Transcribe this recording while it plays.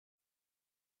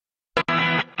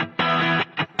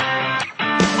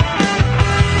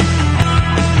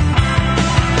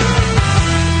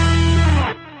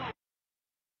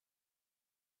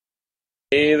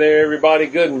Hey there, everybody.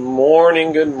 Good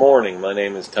morning. Good morning. My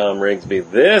name is Thom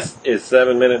Rigsby. This is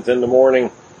 7 Minutes in the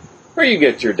Morning, where you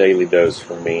get your daily dose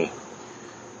from me.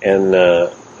 And,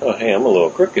 hey, I'm a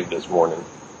little crooked this morning.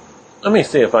 Let me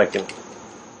see if I can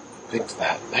fix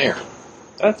that. There.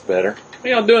 That's better. How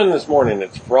y'all doing this morning?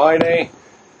 It's Friday.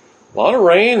 A lot of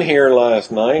rain here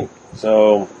last night,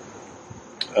 so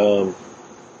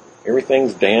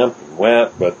everything's damp and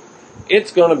wet, but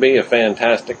it's going to be a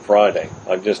fantastic Friday.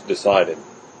 I've just decided.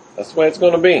 That's the way it's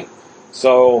going to be.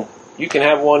 So, you can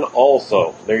have one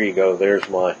also. There you go. There's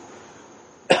my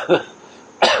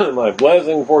my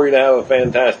blessing for you to have a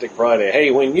fantastic Friday.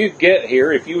 Hey, when you get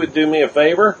here, if you would do me a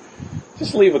favor,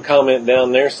 just leave a comment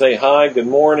down there. Say hi, good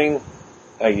morning,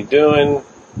 how you doing,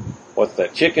 what's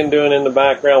that chicken doing in the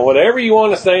background, whatever you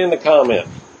want to say in the comment.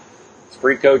 It's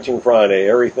Free Coaching Friday.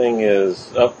 Everything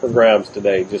is up for grabs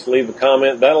today. Just leave a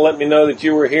comment. That'll let me know that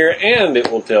you were here, and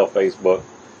it will tell Facebook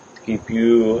to keep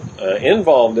you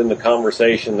involved in the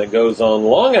conversation that goes on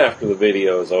long after the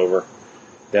video is over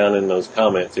down in those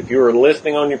comments. If you are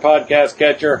listening on your podcast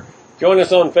catcher, join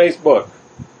us on Facebook,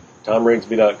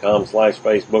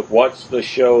 ThomRigsby.com/Facebook. Watch the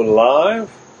show live.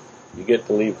 You get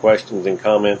to leave questions and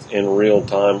comments in real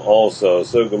time also.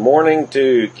 So good morning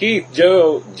to Keith,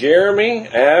 Joe, Jeremy,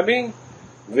 Abby,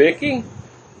 Vicky.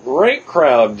 Great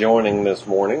crowd joining this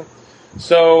morning.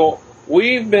 So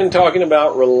we've been talking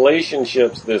about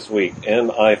relationships this week,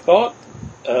 and I thought,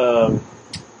 so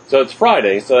it's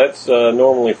Friday, so that's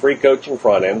normally Free Coaching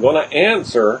Friday. I'm going to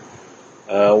answer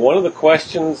one of the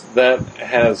questions that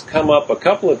has come up a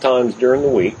couple of times during the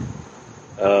week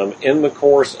in the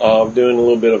course of doing a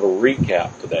little bit of a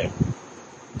recap today.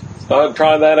 So I'll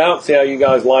try that out, see how you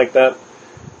guys like that,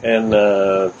 and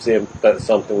see if that's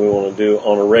something we want to do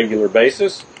on a regular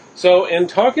basis. So in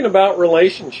talking about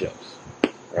relationships,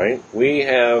 right, we've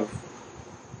kind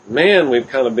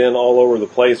of been all over the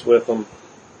place with them,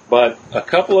 but a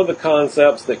couple of the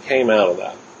concepts that came out of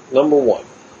that. Number one,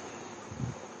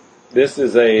 this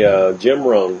is a Jim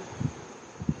Rohn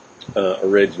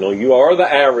original. You are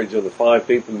the average of the 5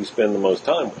 people you spend the most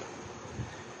time with.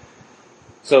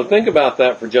 So think about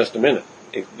that for just a minute.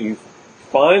 If you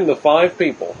find the 5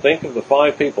 people, think of the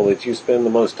 5 people that you spend the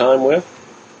most time with,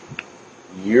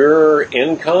 your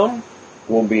income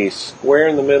will be square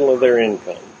in the middle of their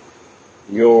income.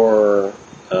 Your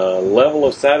level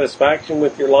of satisfaction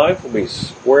with your life will be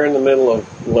square in the middle of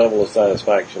level of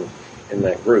satisfaction in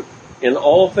that group. In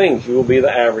all things, you will be the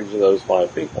average of those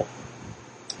 5 people.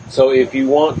 So if you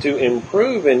want to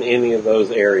improve in any of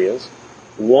those areas,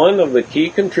 one of the key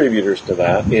contributors to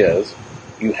that is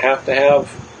you have to have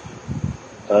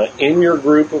in your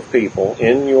group of people,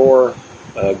 in your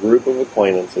group of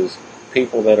acquaintances,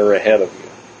 people that are ahead of you,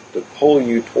 to pull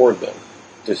you toward them,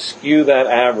 to skew that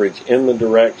average in the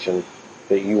direction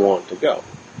that you want to go.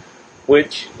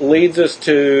 Which leads us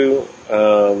to,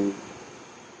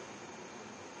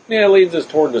 leads us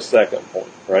toward the second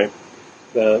point, right?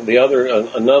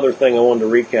 Another thing I wanted to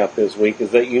recap this week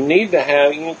is that you need to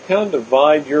kind of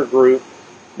divide your group,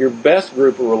 your best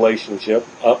group of relationship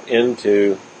up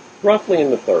into roughly in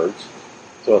the thirds.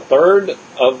 So a third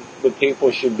of the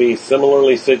people should be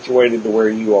similarly situated to where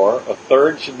you are. A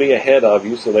third should be ahead of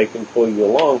you so they can pull you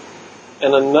along.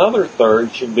 And another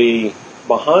third should be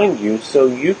behind you so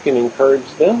you can encourage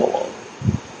them along.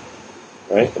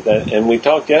 Right? And we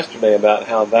talked yesterday about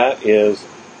how that is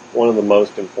one of the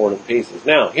most important pieces.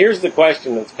 Now, here's the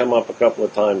question that's come up a couple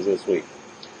of times this week.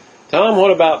 Tom, what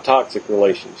about toxic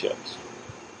relationships?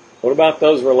 What about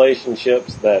those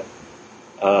relationships that,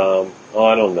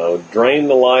 I don't know, drain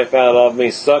the life out of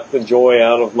me, suck the joy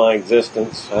out of my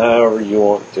existence, however you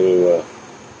want to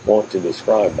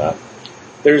describe that?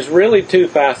 There's really 2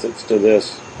 facets to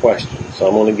this question, so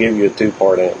I'm going to give you a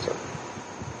 2-part answer.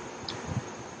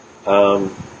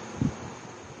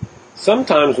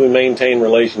 Sometimes we maintain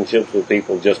relationships with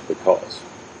people just because.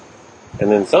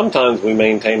 And then sometimes we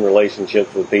maintain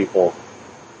relationships with people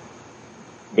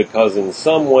because in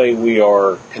some way we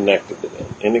are connected to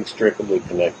them, inextricably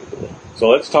connected to them. So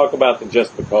let's talk about the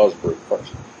just because group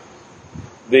first.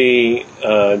 The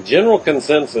general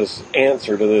consensus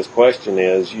answer to this question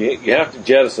is you have to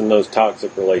jettison those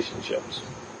toxic relationships,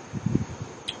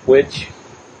 which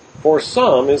for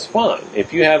some is fine.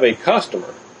 If you have a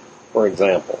customer, for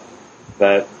example,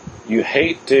 that you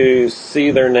hate to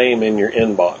see their name in your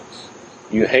inbox.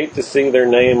 You hate to see their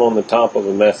name on the top of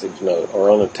a message note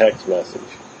or on a text message.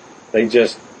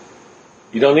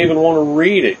 You don't even want to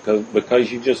read it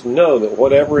because you just know that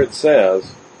whatever it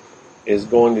says is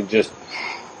going to just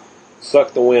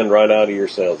suck the wind right out of your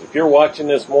sails. If you're watching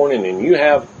this morning and you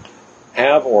have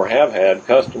had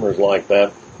customers like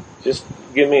that, just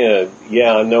give me a,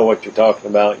 yeah, I know what you're talking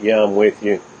about. Yeah, I'm with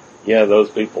you. Yeah, those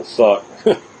people suck.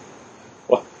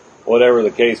 Whatever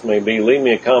the case may be, leave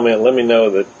me a comment. Let me know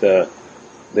that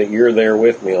you're there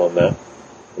with me on that.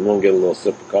 I'm going to get a little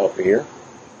sip of coffee here.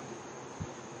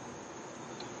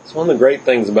 It's one of the great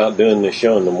things about doing this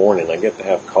show in the morning. I get to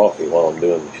have coffee while I'm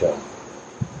doing the show.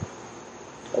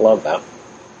 I love that.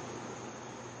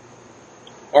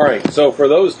 All right, so for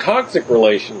those toxic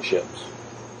relationships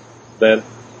that,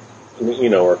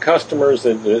 are customers,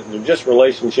 that they're just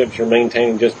relationships you're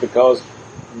maintaining just because,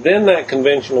 then that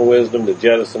conventional wisdom to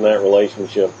jettison that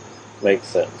relationship makes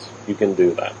sense. You can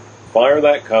do that. Fire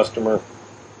that customer.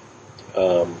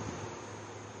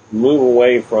 Move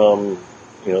away from,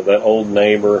 that old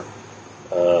neighbor,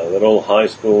 that old high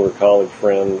school or college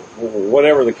friend,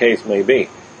 whatever the case may be.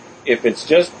 If it's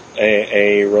just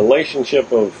a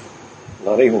relationship of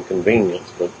not even convenience,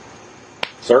 but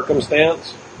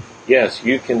circumstance, yes,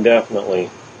 you can definitely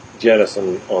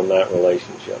jettison on that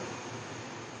relationship.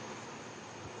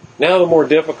 Now the more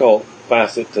difficult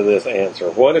facet to this answer.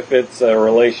 What if it's a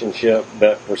relationship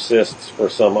that persists for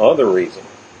some other reason,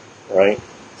 right?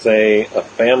 Say a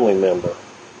family member,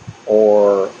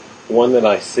 or one that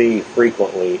I see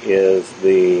frequently is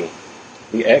the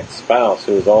ex-spouse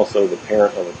who is also the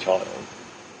parent of a child,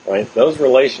 right? Those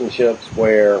relationships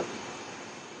where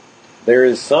there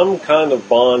is some kind of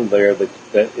bond there that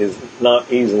is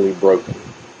not easily broken,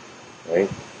 right?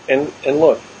 And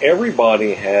look,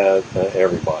 everybody has,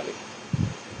 everybody.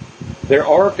 There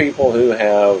are people who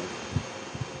have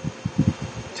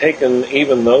taken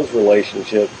even those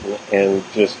relationships and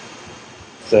just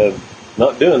said,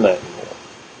 not doing that anymore,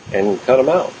 and cut them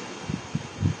out.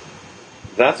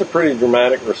 That's a pretty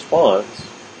dramatic response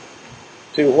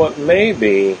to what may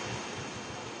be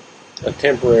a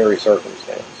temporary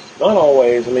circumstance. Not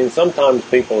always. I mean, sometimes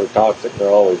people are toxic. They're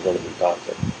always going to be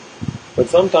toxic. But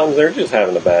sometimes they're just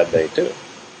having a bad day, too.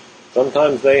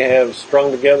 Sometimes they have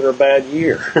strung together a bad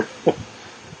year,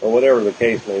 or whatever the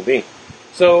case may be.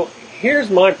 So here's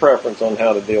my preference on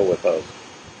how to deal with those.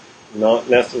 Not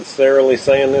necessarily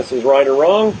saying this is right or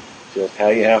wrong, just how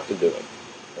you have to do it,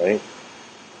 right?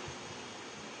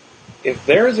 If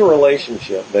there is a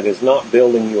relationship that is not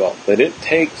building you up, that it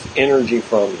takes energy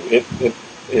from you,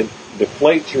 it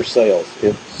deflates your sails,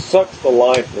 it sucks the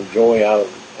life and joy out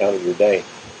of your day,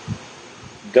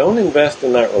 don't invest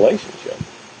in that relationship.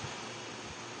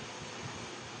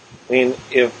 I mean,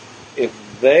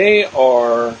 if they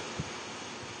are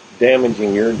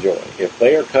damaging your joy, if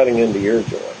they are cutting into your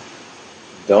joy,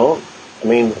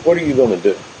 what are you going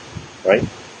to do, right?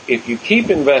 If you keep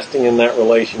investing in that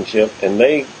relationship and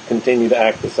they continue to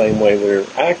act the same way they're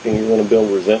acting, you're going to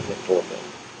build resentment toward them.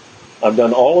 I've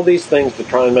done all of these things to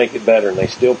try and make it better, and they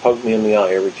still poke me in the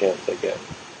eye every chance they get.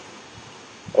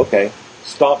 Okay,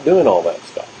 stop doing all that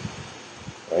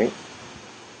stuff, right?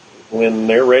 When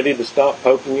they're ready to stop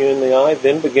poking you in the eye,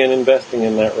 then begin investing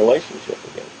in that relationship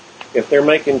again. If they're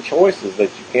making choices that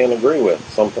you can't agree with,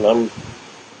 something I'm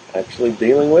actually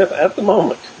dealing with at the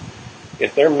moment,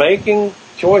 if they're making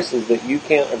choices that you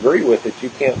can't agree with, that you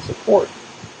can't support,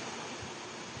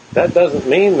 that doesn't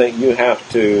mean that you have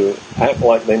to act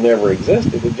like they never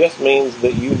existed. It just means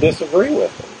that you disagree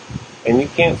with them and you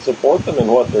can't support them in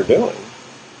what they're doing.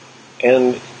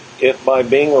 And if by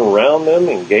being around them,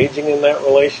 engaging in that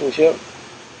relationship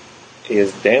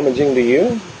is damaging to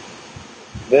you,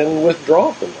 then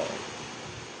withdraw from that.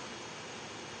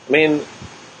 I mean,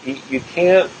 you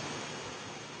can't,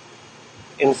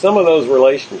 in some of those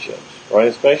relationships, right,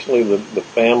 especially the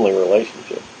family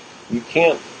relationship, you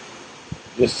can't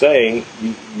just say,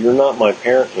 you're not my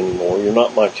parent anymore, you're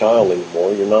not my child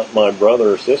anymore, you're not my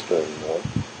brother or sister anymore.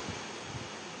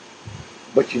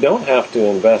 But you don't have to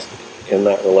invest in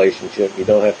that relationship. You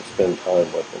don't have to spend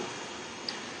time with them.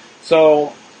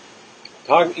 So,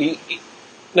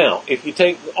 now, if you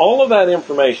take all of that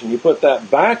information, you put that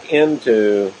back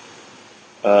into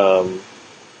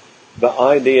the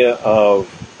idea of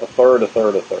a third. A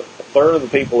third of the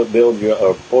people that build you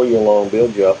or pull you along,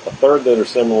 build you up. A third that are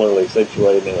similarly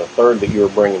situated, and a third that you're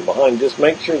bringing behind. Just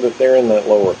make sure that they're in that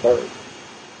lower third.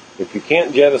 If you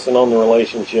can't jettison on the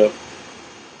relationship,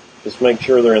 just make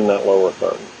sure they're in that lower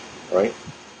third, right?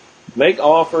 Make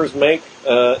offers, make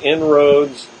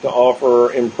inroads to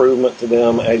offer improvement to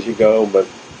them as you go, but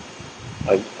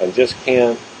I just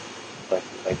can't,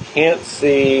 I can't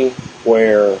see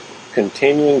where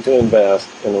continuing to invest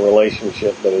in a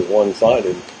relationship that is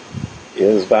one-sided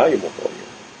is valuable for you.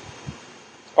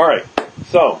 All right,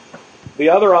 so the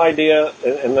other idea,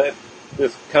 and that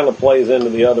this kind of plays into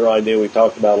the other idea we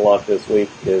talked about a lot this week,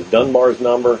 is Dunbar's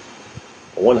number,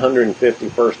 150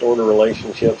 first order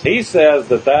relationships. He says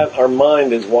that our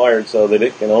mind is wired so that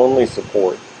it can only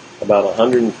support about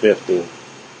 150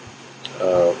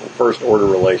 first order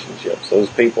relationships. Those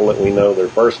people that we know their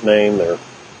first name, they're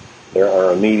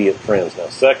our immediate friends. Now,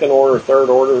 second order, third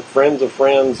order, friends of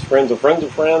friends, friends of friends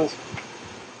of friends,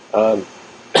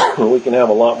 we can have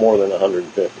a lot more than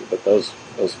 150. But those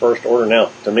first order,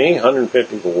 now, to me,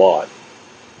 150 is a lot.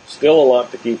 Still a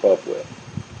lot to keep up with.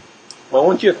 I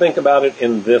want you to think about it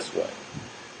in this way.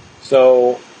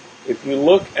 So, if you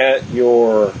look at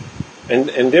your,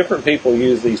 and different people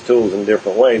use these tools in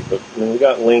different ways, but I mean, we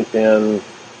got LinkedIn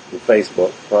and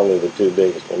Facebook, probably the two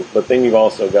biggest ones, but then you've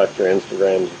also got your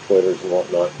Instagrams, your Twitters, and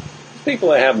whatnot. These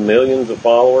people that have millions of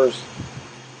followers,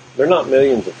 they're not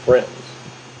millions of friends.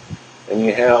 And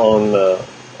you have on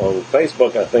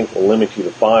Facebook, I think, will limit you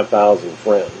to 5,000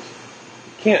 friends.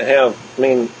 You can't have,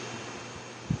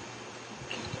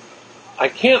 I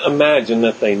can't imagine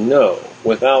that they know,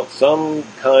 without some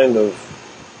kind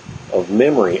of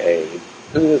memory aid,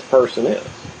 who this person is,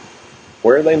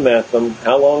 where they met them,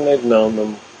 how long they've known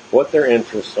them, what their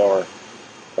interests are,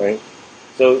 right?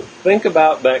 So think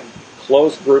about that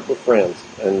close group of friends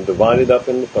and divide it up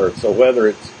into thirds. So whether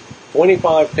it's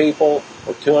 25 people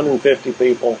or 250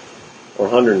 people or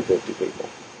 150 people,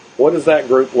 what does that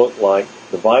group look like?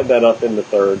 Divide that up into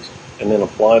thirds and then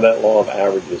apply that law of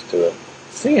averages to it.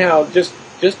 See how, just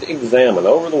examine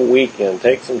over the weekend,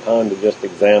 take some time to just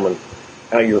examine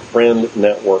how your friend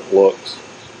network looks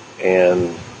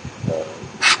and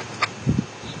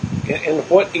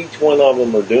what each one of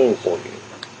them are doing for you.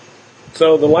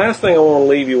 So the last thing I want to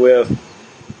leave you with,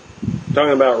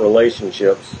 talking about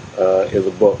relationships, is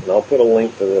a book. And I'll put a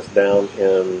link to this down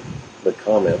in the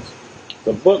comments. It's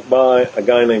a book by a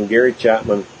guy named Gary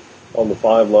Chapman on the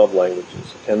 5 love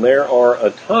languages. And there are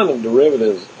a ton of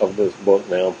derivatives of this book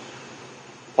now.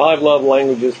 5 love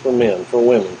languages for men, for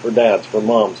women, for dads, for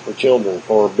moms, for children,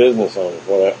 for business owners,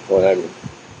 what have you.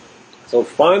 So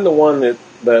find the one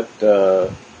that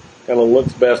kind of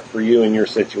looks best for you in your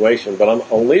situation. But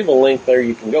I'll leave a link there.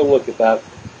 You can go look at that.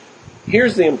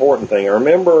 Here's the important thing. I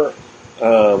remember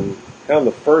kind of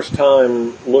the first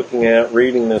time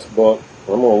reading this book.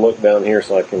 I'm going to look down here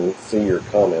so I can see your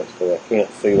comments because I can't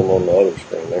see them on the other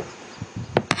screen there.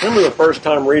 I remember the first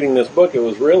time reading this book, it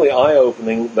was really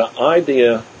eye-opening. The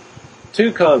idea,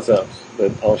 2 concepts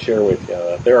that I'll share with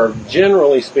you. There are,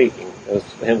 generally speaking,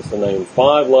 hence the name,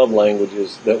 5 love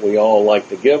languages that we all like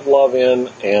to give love in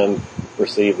and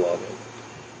receive love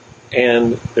in.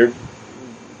 And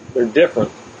they're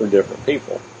different for different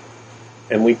people.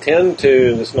 And we tend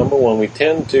to, this number one, we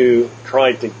tend to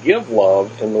try to give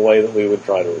love in the way that we would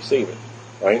try to receive it,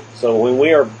 right? So when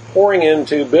we are pouring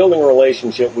into building a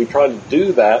relationship, we try to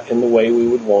do that in the way we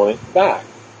would want it back.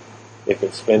 If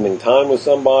it's spending time with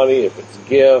somebody, if it's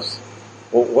gifts,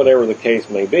 whatever the case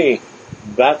may be,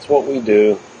 that's what we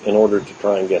do in order to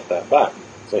try and get that back.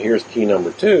 So here's key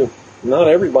number 2. Not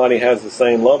everybody has the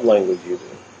same love language you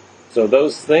do. So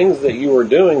those things that you are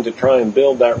doing to try and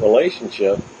build that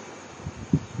relationship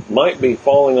might be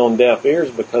falling on deaf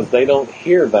ears because they don't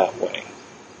hear that way.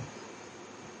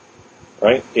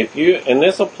 Right? And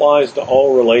this applies to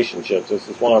all relationships. This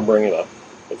is why I bring it up.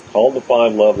 It's called the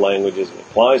 5 love languages. It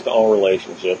applies to all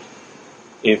relationships.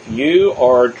 If you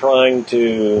are trying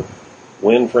to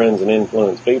win friends and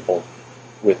influence people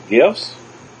with gifts,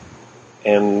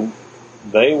 and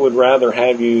they would rather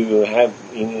have you have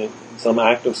some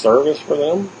act of service for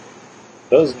them,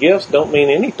 those gifts don't mean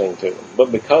anything to them.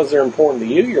 But because they're important to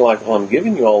you, you're like, well, I'm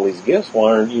giving you all these gifts.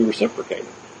 Why aren't you reciprocating?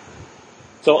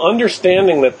 So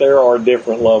understanding that there are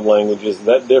different love languages,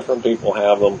 that different people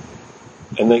have them,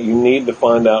 and that you need to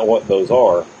find out what those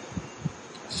are,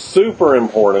 super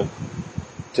important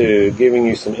to giving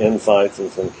you some insights and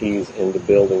some keys into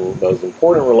building those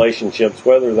important relationships,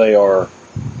 whether they are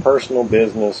personal,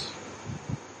 business,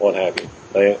 what have you.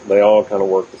 They all kind of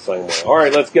work the same way. All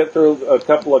right, let's get through a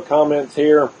couple of comments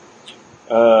here.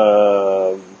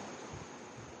 Brooke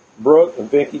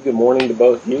and Vicki, good morning to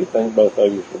both of you. Thank both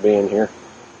of you for being here.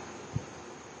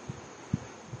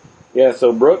 Yeah,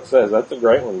 so Brooke says, that's a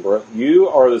great one, Brooke. You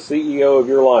are the CEO of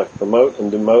your life. Promote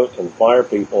and demote and fire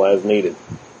people as needed.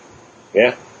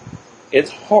 Yeah,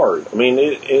 it's hard. I mean,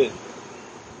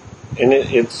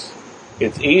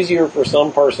 it's easier for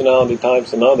some personality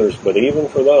types than others, but even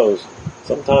for those,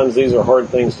 sometimes these are hard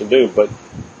things to do. But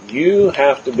you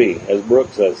have to be, as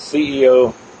Brooke says,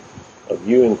 CEO of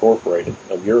you incorporated,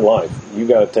 of your life. You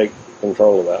got to take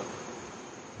control of that.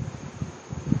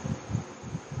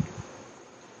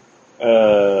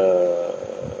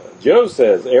 Joe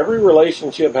says, every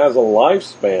relationship has a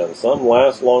lifespan. Some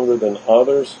last longer than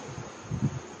others.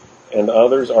 and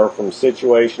others are from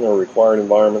situation or required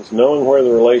environments. Knowing where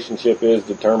the relationship is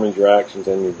determines your actions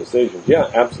and your decisions. Yeah,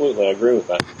 absolutely. I agree with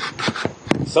that.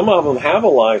 Some of them have a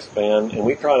lifespan, and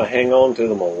we try to hang on to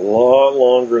them a lot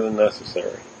longer than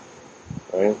necessary.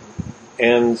 Right?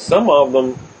 And some of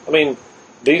them, I mean,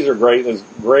 these are great. There's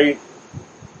great,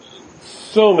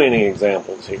 so many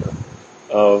examples here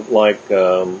of like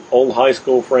old high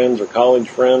school friends or college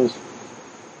friends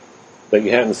that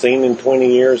you hadn't seen in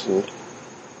 20 years. And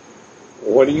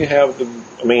what do you have to,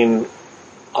 I mean,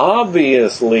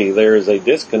 obviously there is a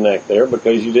disconnect there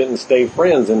because you didn't stay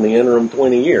friends in the interim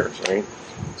 20 years, right?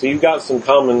 So you've got some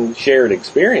common shared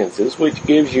experiences, which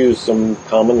gives you some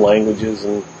common languages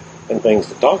and things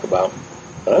to talk about.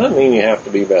 That doesn't mean you have to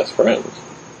be best friends.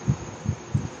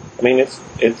 I mean,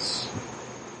 it's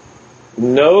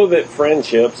know that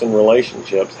friendships and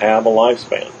relationships have a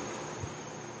lifespan.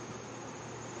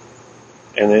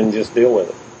 And then just deal with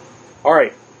it. All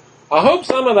right. I hope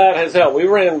some of that has helped. We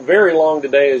ran very long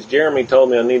today, as Jeremy told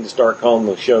me I need to start calling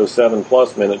the show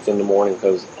 7+ minutes in the morning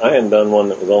because I hadn't done one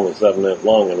that was only 7 minutes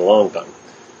long in a long time.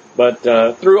 But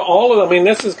through all of them, I mean,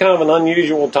 this is kind of an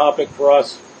unusual topic for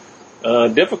us,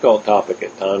 difficult topic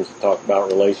at times to talk about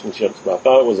relationships, but I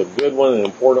thought it was a good one, an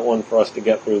important one for us to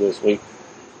get through this week.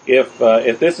 If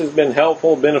this has been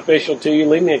helpful, beneficial to you,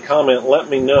 leave me a comment, let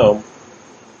me know,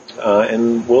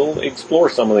 and we'll explore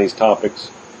some of these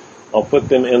topics. I'll put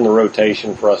them in the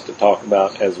rotation for us to talk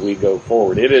about as we go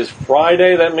forward. It is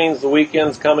Friday. That means the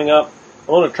weekend's coming up.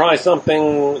 I want to try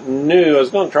something new. I was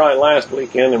going to try it last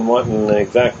weekend and wasn't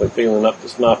exactly feeling up to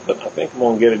snuff, but I think I'm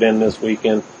going to get it in this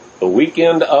weekend. The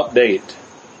Weekend Update.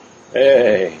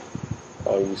 Hey,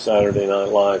 all you Saturday Night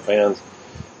Live fans.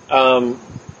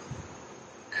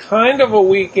 Kind of a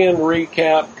weekend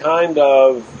recap, kind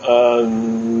of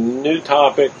new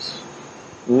topics,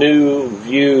 new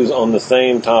views on the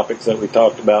same topics that we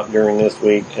talked about during this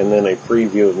week, and then a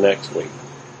preview of next week.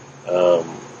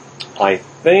 I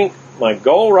think my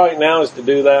goal right now is to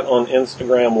do that on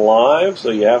Instagram Live,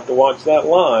 so you have to watch that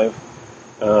live.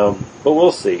 But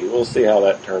we'll see. We'll see how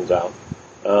that turns out.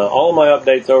 All of my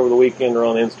updates over the weekend are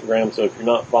on Instagram, so if you're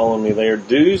not following me there,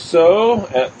 do so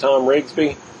at Thom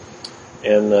Rigsby.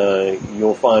 And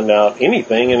you'll find out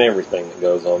anything and everything that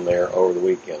goes on there over the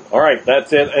weekend. All right,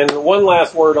 that's it. And one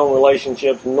last word on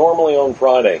relationships. Normally on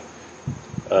Friday,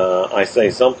 I say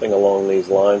something along these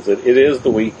lines, that it is the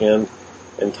weekend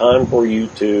and time for you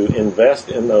to invest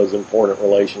in those important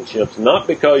relationships, not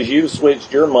because you've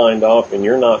switched your mind off and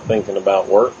you're not thinking about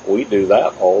work. We do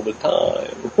that all the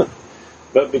time.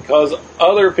 But because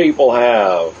other people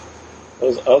have.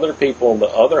 Those other people, the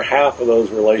other half of those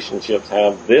relationships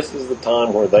have, this is the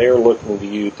time where they are looking to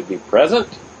you to be present.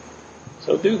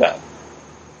 So do that.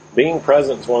 Being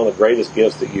present is one of the greatest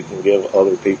gifts that you can give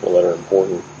other people that are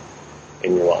important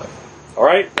in your life. All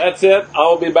right, that's it.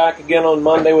 I'll be back again on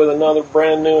Monday with another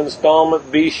brand new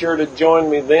installment. Be sure to join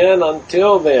me then.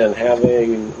 Until then, have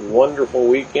a wonderful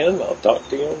weekend. I'll talk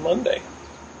to you on Monday.